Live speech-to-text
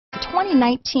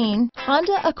2019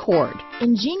 Honda Accord.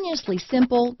 Ingeniously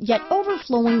simple, yet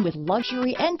overflowing with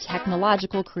luxury and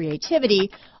technological creativity.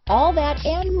 All that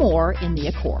and more in the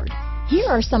Accord. Here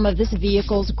are some of this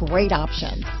vehicle's great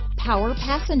options: power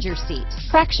passenger seat,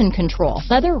 traction control,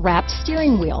 leather-wrapped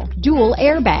steering wheel, dual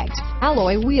airbags,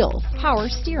 alloy wheels, power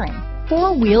steering,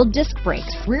 four-wheel disc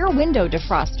brakes, rear window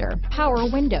defroster, power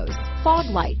windows, fog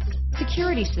lights,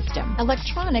 security system,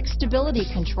 electronic stability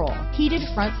control, heated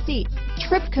front seats,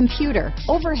 trip computer,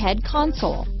 overhead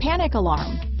console, panic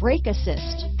alarm, brake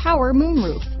assist, power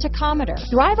moonroof, tachometer.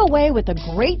 Drive away with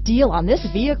a great deal on this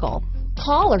vehicle.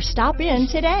 Call or stop in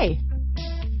today.